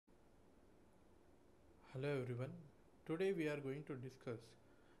Hello everyone. Today we are going to discuss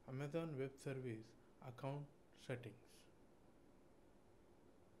Amazon Web Service account settings.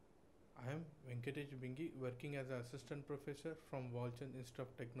 I am V.A.Bingi working as an assistant professor from Walchand Institute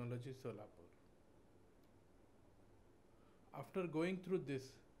of Technology, Solapur. After going through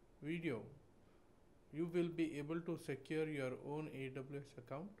this video, you will be able to secure your own AWS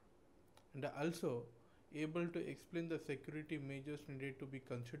account and also able to explain the security measures needed to be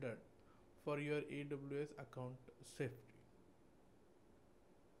considered for your AWS account safety.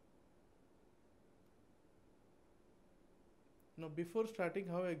 Now, before starting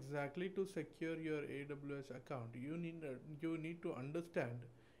how exactly to secure your AWS account, you need to understand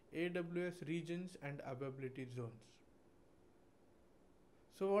AWS regions and availability zones.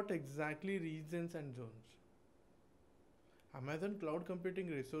 So, what exactly regions and zones? Amazon cloud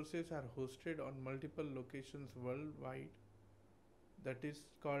computing resources are hosted on multiple locations worldwide, that is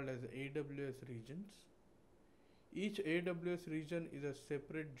called as AWS regions. Each AWS region is a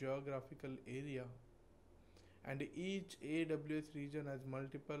separate geographical area, and each AWS region has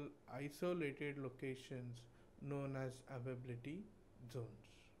multiple isolated locations known as availability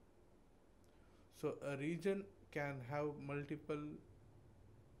zones. So, a region can have multiple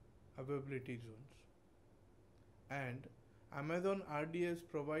availability zones, and Amazon RDS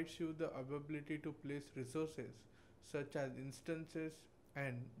provides you the ability to place resources such as instances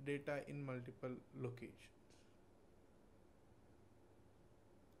and data in multiple locations.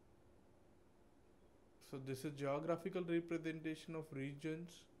 So this is geographical representation of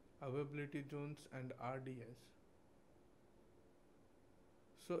regions, availability zones and RDS.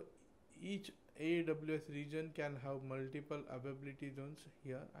 So each AWS region can have multiple availability zones,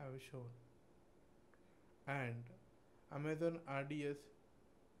 here I have shown, and Amazon RDS,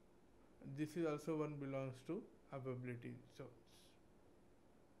 this is also one belongs to availability zones.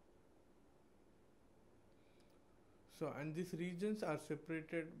 So, and these regions are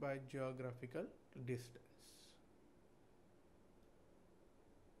separated by geographical distance.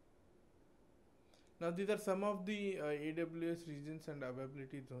 Now these are some of the AWS regions and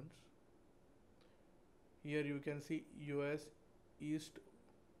availability zones. Here you can see US East,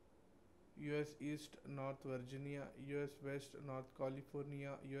 North Virginia, US West North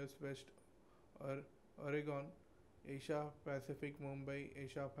California, US West Oregon, Asia Pacific Mumbai,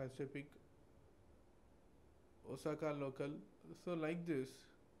 Asia Pacific Osaka local. So like this,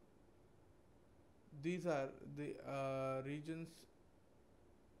 these are the regions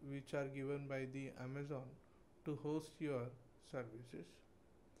which are given by the Amazon to host your services.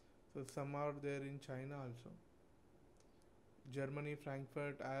 So some are there in China also. Germany,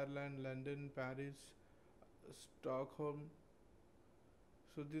 Frankfurt, Ireland, London, Paris, Stockholm.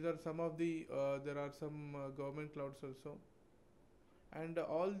 So these are some of the, there are some government clouds also. And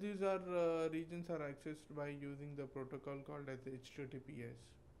all these are regions are accessed by using the protocol called as HTTPS.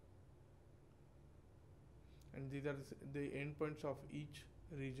 And these are the endpoints of each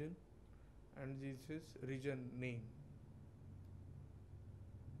region, and this is region name.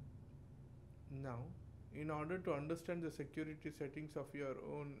 Now, in order to understand the security settings of your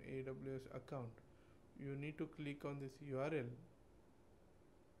own AWS account, you need to click on this URL.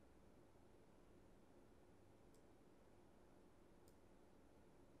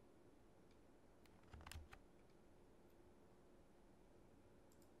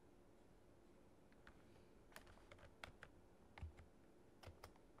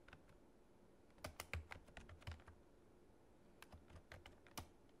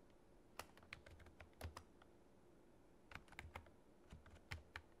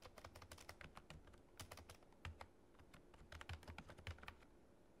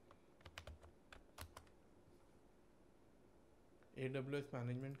 AWS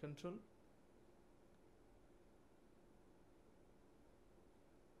Management Console.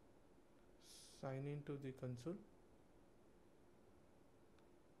 Sign into the console.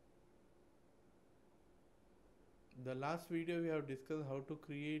 The last video we have discussed how to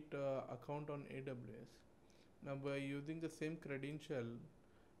create account on AWS. Now by using the same credential,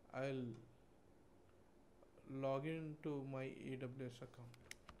 I'll log in to my AWS account.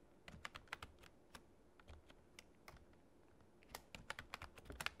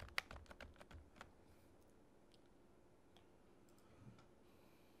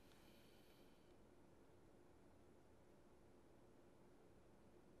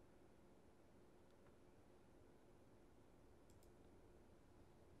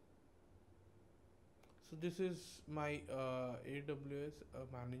 So this is my AWS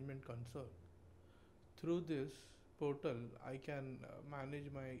management console. Through this portal, I can manage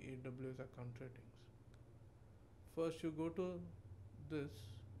my AWS account settings. First, you go to this.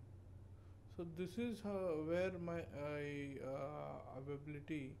 So this is where my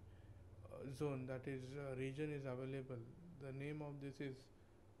availability zone, that is region, is available. The name of this is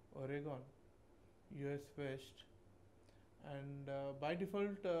Oregon, US West, and by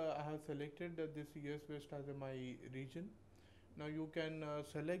default I have selected this US West as my region. Now you can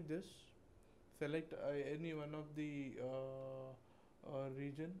select this, select any one of the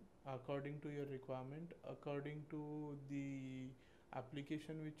region according to your requirement, according to the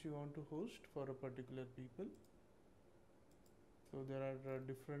application which you want to host for a particular people. So there are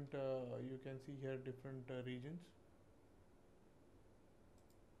different you can see here different regions,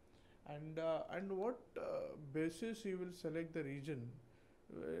 and what basis you will select the region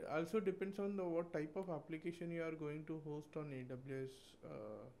also depends on the what type of application you are going to host on AWS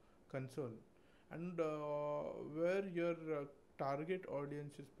console, and where your target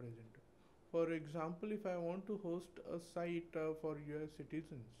audience is present. For example, if I want to host a site for US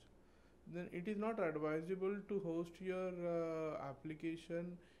citizens, then it is not advisable to host your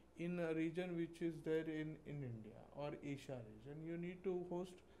application in a region which is there in India or Asia region. You need to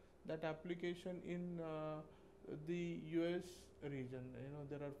host that application in the US region.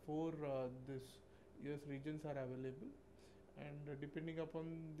 There are four this US regions are available, and depending upon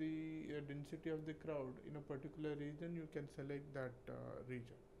the density of the crowd in a particular region, you can select that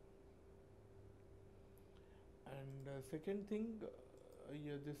region. And second thing,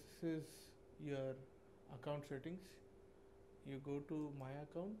 yeah, this is your account settings. You go to my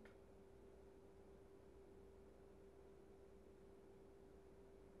account,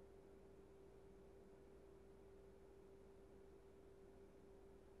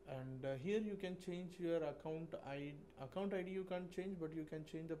 and here you can change your account ID you can't change, but you can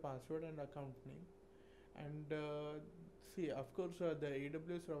change the password and account name. And see, of course, the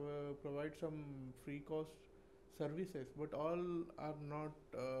AWS provides some free cost services, but all are not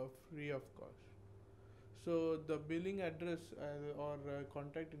free of cost. So the billing address or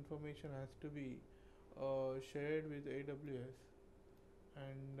contact information has to be shared with AWS,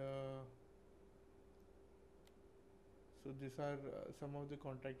 and so these are some of the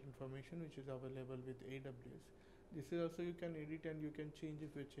contact information which is available with AWS. This is also you can edit and you can change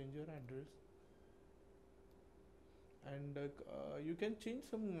if you change your address, and you can change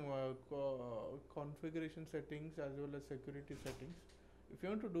some configuration settings as well as security settings. If you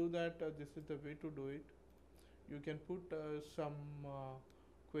want to do that, this is the way to do it. You can put some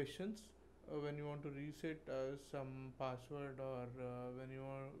questions when you want to reset some password, or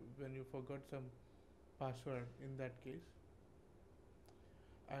when you forgot some password in that case.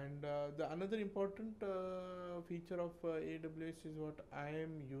 And the another important feature of AWS is what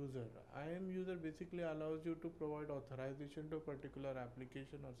IAM user. IAM user basically allows you to provide authorization to particular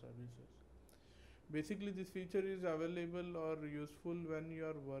application or services. Basically, this feature is available or useful when you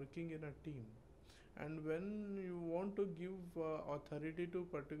are working in a team, and when you want to give authority to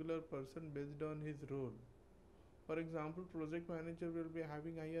particular person based on his role. For example, project manager will be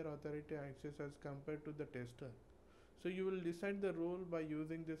having higher authority access as compared to the tester. So you will decide the role by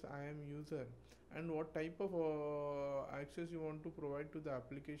using this IAM user, and what type of access you want to provide to the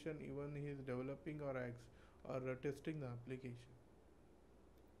application even he is developing or testing the application.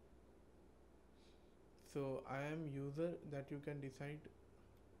 So IAM user that you can decide.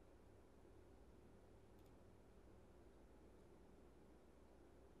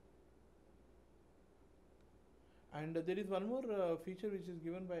 And there is one more feature which is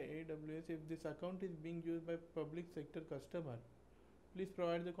given by AWS. If this account is being used by public sector customer, please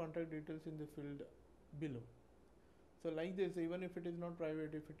provide the contact details in the field below. So like this, even if it is not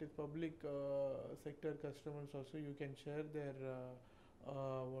private, if it is public sector customers also, you can share their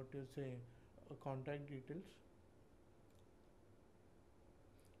what you say contact details.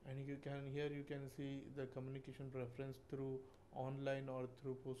 And you can here you can see the communication preference through online or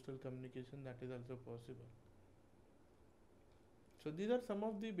through postal communication, that is also possible. So these are some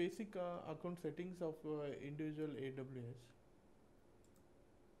of the basic account settings of individual AWS.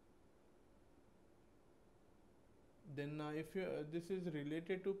 Then if you this is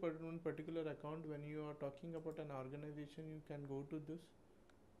related to one particular account, when you are talking about an organization, you can go to this.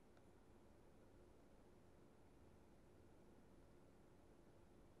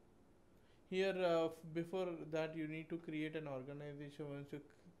 Here before that you need to create an organization. Once you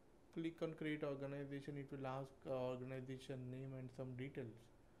click on create organization, it will ask organization name and some details.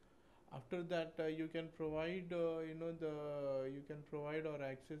 After that you can provide you can provide or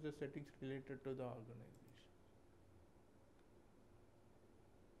access the settings related to the organization.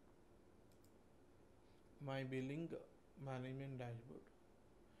 My billing management dashboard.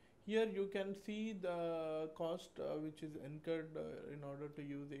 Here you can see the cost which is incurred in order to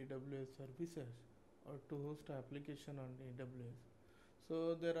use AWS services or to host an application on AWS.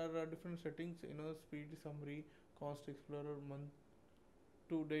 So there are different settings, speed summary, cost explorer, month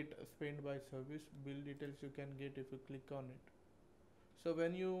to date spent by service, bill details you can get if you click on it. So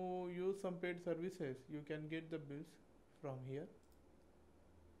when you use some paid services, you can get the bills from here.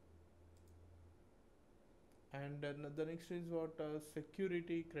 And the next is what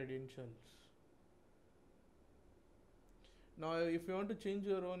security credentials. Now, if you want to change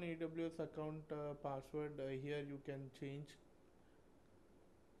your own AWS account password, here you can change.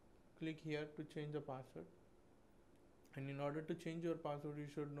 Click here to change the password. And in order to change your password, you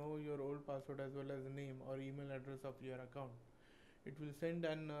should know your old password as well as the name or email address of your account. It will send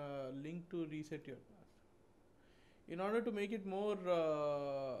an link to reset your password. In order to make it more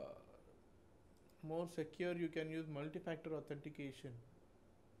secure, you can use multi-factor authentication.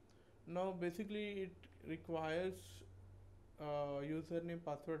 Now, basically, it requires username,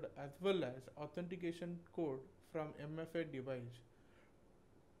 password, as well as authentication code from MFA device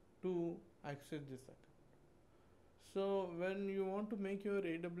to access this account. So when you want to make your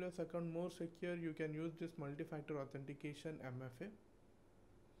AWS account more secure, you can use this multi-factor authentication MFA.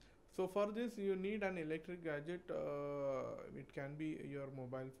 So for this you need an electric gadget. It can be your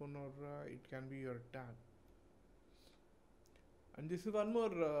mobile phone or it can be your tab. And this is one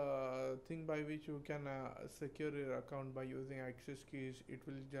more thing by which you can secure your account by using access keys. It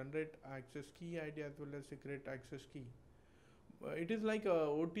will generate access key ID as well as secret access key. It is like a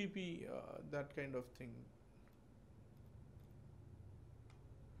OTP, that kind of thing.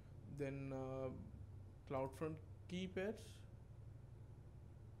 Then CloudFront key pairs.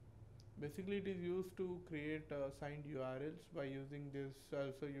 Basically, it is used to create signed URLs. By using this,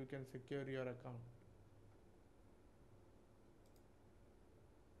 also you can secure your account.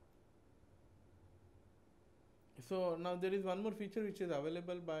 So now there is one more feature which is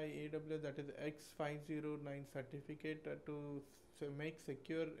available by AWS, that is X509 certificate to make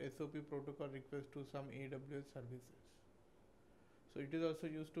secure SOP protocol request to some AWS services. So it is also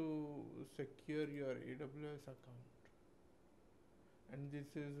used to secure your AWS account. And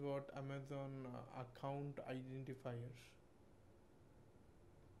this is what Amazon account identifiers.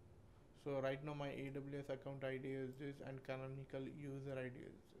 So right now my AWS account ID is this and canonical user ID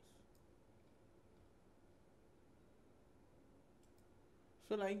is this.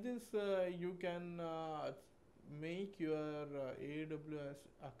 So like this you can make your AWS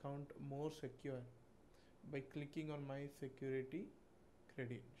account more secure by clicking on my security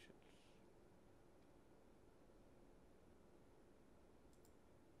credentials.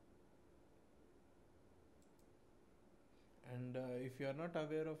 And if you are not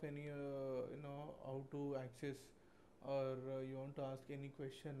aware of any how to access, or you want to ask any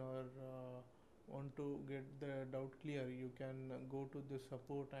question, or want to get the doubt clear, you can go to the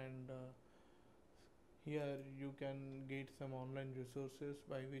support, and here you can get some online resources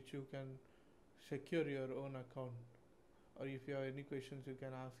by which you can secure your own account, or if you have any questions you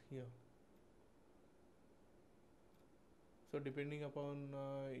can ask here. So depending upon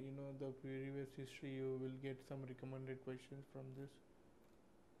the previous history, you will get some recommended questions from this,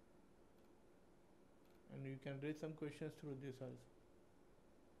 and you can raise some questions through this also.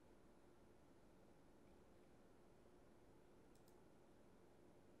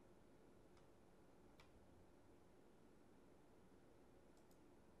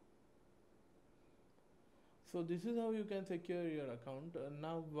 So this is how you can secure your account.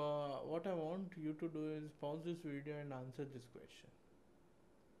 Now what I want you to do is pause this video and answer this question.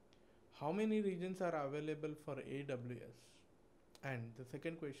 How many regions are available for AWS? And the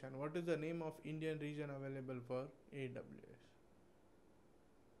second question, what is the name of Indian region available for AWS?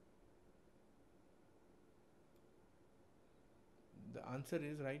 The answer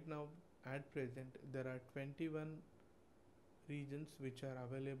is, right now at present there are 21 regions which are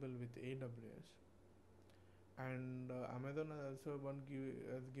available with AWS, and Amazon has also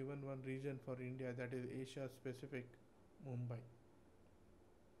has given one region for India, that is Asia Pacific, Mumbai.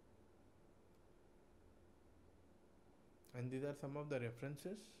 And these are some of the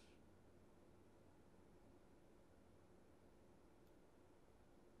references.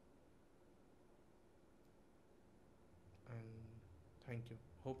 And thank you.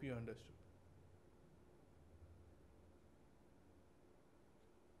 Hope you understood.